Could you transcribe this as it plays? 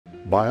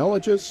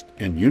Biologist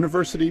and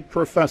university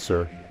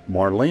professor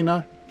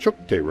Marlena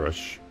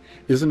Chukteirush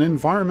is an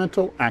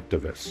environmental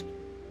activist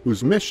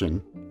whose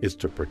mission is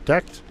to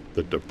protect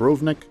the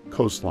Dubrovnik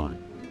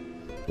Coastline.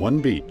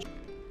 One beach.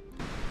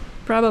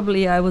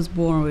 Probably I was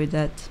born with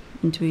that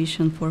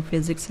intuition for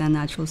physics and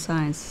natural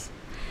science.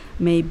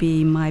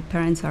 Maybe my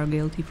parents are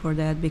guilty for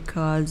that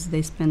because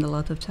they spend a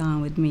lot of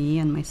time with me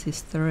and my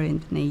sister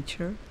in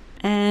nature.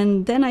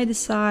 And then I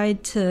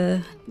decided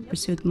to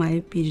pursue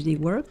my PhD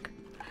work,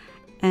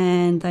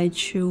 and I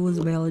chose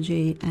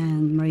biology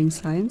and marine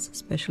science,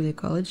 especially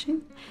ecology,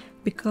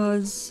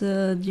 because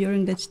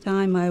during that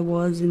time I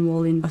was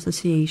involved in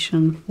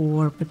association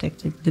for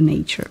protecting the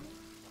nature.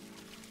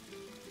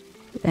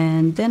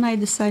 And then I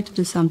decided to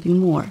do something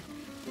more.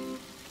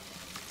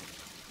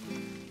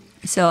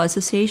 So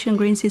Association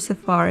Green Sea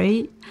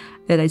Safari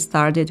that I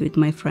started with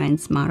my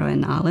friends Maro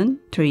and Alan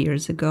 3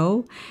 years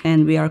ago,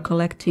 and we are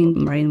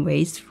collecting marine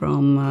waste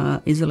from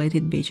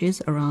isolated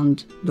beaches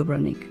around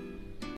Dubrovnik.